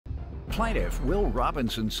Plaintiff Will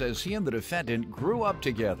Robinson says he and the defendant grew up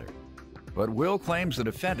together. But Will claims the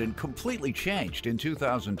defendant completely changed in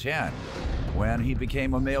 2010 when he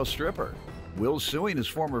became a male stripper. Will's suing his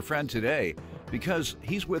former friend today because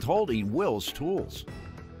he's withholding Will's tools.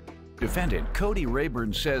 Defendant Cody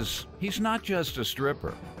Rayburn says he's not just a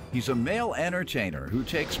stripper. He's a male entertainer who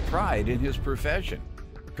takes pride in his profession.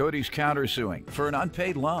 Cody's countersuing for an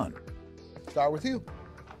unpaid loan. Start with you.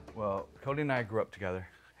 Well, Cody and I grew up together.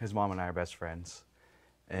 His mom and I are best friends.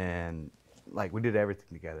 And like we did everything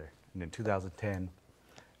together. And in 2010,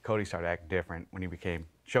 Cody started acting different when he became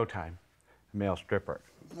Showtime, a male stripper.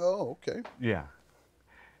 Oh, okay. Yeah.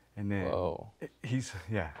 And then Whoa. he's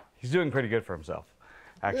doing pretty good for himself.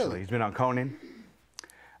 Actually, Really? he's been on Conan,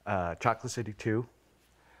 Chocolate City 2.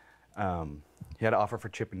 He had an offer for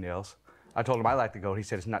Chippendales. I told him I like to go. He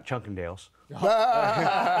said it's not Chunkendales. I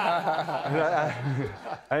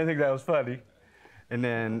didn't think that was funny. And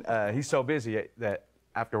then he's so busy that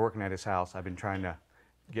after working at his house, I've been trying to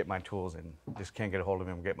get my tools and just can't get a hold of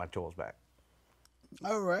him and get my tools back.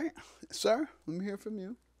 All right. Sir, let me hear from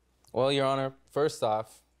you. Well, Your Honor, first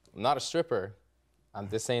off, I'm not a stripper.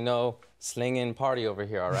 This ain't no slinging party over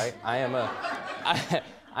here, all right? I'm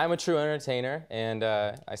a true entertainer, and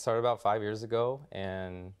I started about 5 years ago,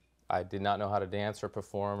 and I did not know how to dance or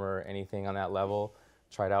perform or anything on that level.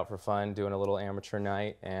 Tried out for fun, doing a little amateur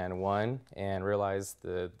night, and won, and realized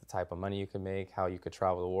the type of money you could make, how you could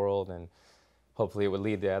travel the world, and hopefully it would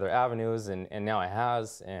lead to other avenues, and now it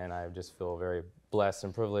has, and I just feel very blessed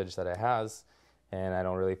and privileged that it has. And I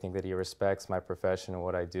don't really think that he respects my profession and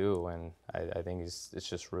what I do, and I think it's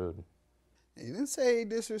just rude. He didn't say he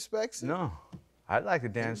disrespects you. No, I'd like to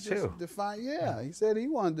dance too. Yeah, he said he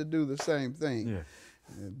wanted to do the same thing. Yeah.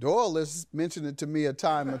 Doyle has mentioned it to me a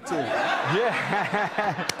time or two.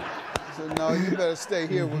 Yeah. So no, you better stay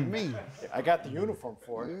here with me. I got the uniform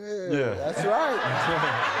for it. Yeah. That's right.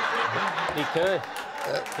 He could.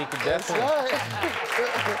 He could definitely.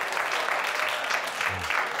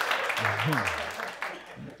 That's right.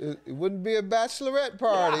 It wouldn't be a bachelorette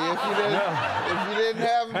party if you didn't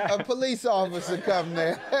have a police officer come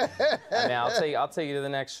there. Man, I'll take you to the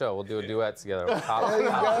next show. We'll do a duet together. There you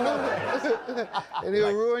go. And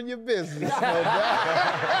he'll ruin your business, no doubt.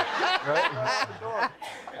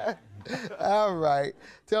 All right.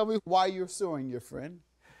 Tell me why you're suing your friend.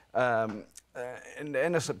 In the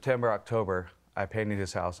end of September, October, I painted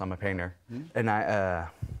his house. I'm a painter. And I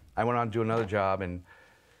went on to do another job, and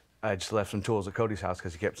I just left some tools at Cody's house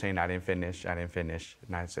because he kept saying I didn't finish.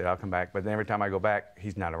 And I said, I'll come back. But then every time I go back,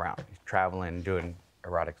 he's not around. He's traveling, doing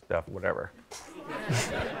erotic stuff, whatever.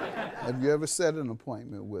 Have you ever set an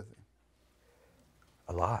appointment with him?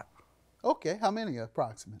 A lot. Okay, how many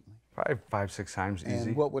approximately? Probably 5, 6 times, easy.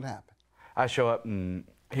 And what would happen? I show up and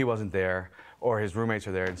he wasn't there, or his roommates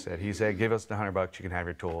are there and he said, give us the $100, you can have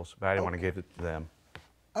your tools. But I didn't want to give it to them.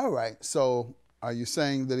 All right, so are you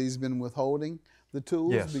saying that he's been withholding the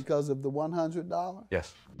tools Yes. because of the $100?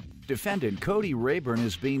 Yes. Defendant Cody Rayburn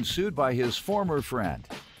is being sued by his former friend,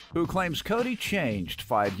 who claims Cody changed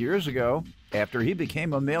 5 years ago after he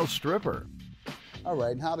became a male stripper. All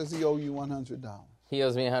right, and how does he owe you $100? He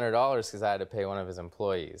owes me $100 because I had to pay one of his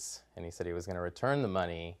employees, and he said he was going to return the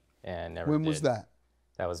money and never did. When was that?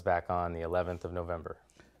 That was back on the 11th of November.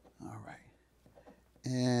 All right.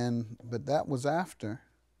 But that was after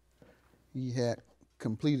he had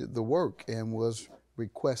completed the work and was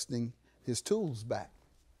requesting his tools back.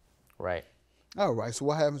 Right. All right, so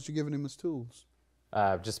why haven't you given him his tools?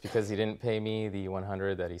 Just because he didn't pay me the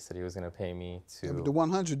 $100 that he said he was going to pay me to. Yeah, but the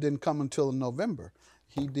 $100 didn't come until November.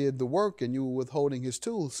 He did the work and you were withholding his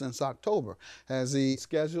tools since October. Has he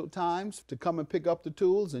scheduled times to come and pick up the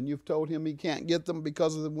tools and you've told him he can't get them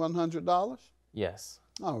because of the $100? Yes.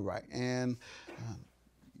 All right, and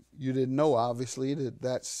you didn't know, obviously, that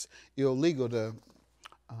that's illegal to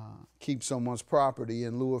keep someone's property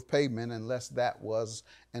in lieu of payment unless that was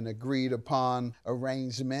an agreed upon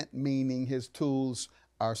arrangement, meaning his tools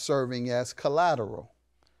are serving as collateral.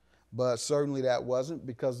 But certainly that wasn't,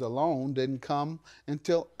 because the loan didn't come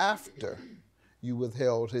until after you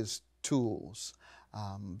withheld his tools,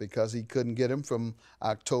 because he couldn't get them from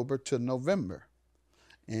October to November.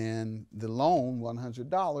 And the loan,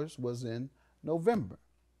 $100, was in November.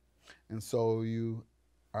 And so you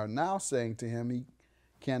are now saying to him he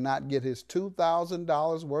cannot get his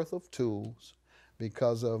 $2,000 worth of tools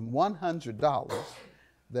because of $100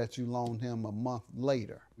 that you loaned him a month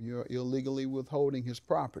later. You're illegally withholding his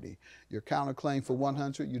property. Your counterclaim for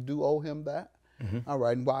 $100, you do owe him that? Mm-hmm. All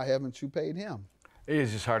right, and why haven't you paid him? It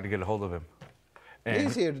is just hard to get a hold of him. And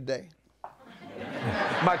he's here today.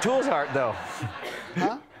 my tools aren't, though.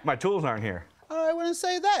 Huh? My tools aren't here. All right, over and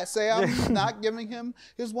say that. Say I'm not giving him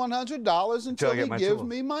his $100 until he gives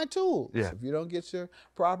me my tools. Yeah. If you don't get your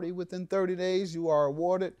property within 30 days, you are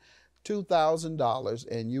awarded $2,000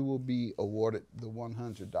 and you will be awarded the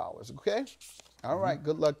 $100. Okay? All right.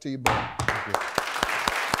 Good luck to you, boy. Thank you.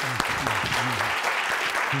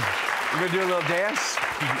 We're gonna do a little dance.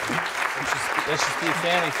 Let's just be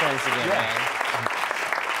family friends again, man.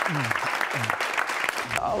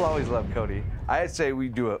 I'll always love Cody. I'd say we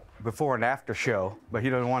do a before and after show, but he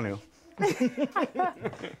doesn't want to.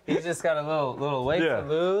 He's just got a little weight to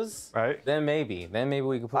lose. Right. Then maybe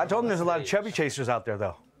we could put I told him there's a lot of stage. chubby chasers out there,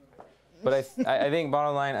 though. But I think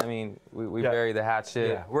bottom line, I mean, we buried the hatchet.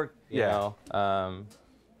 Yeah, You know,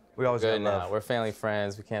 we always good got love. now. We're family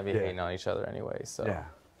friends. We can't be hating on each other anyway. So,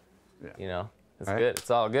 you know, it's Right. good.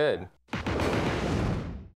 It's all good.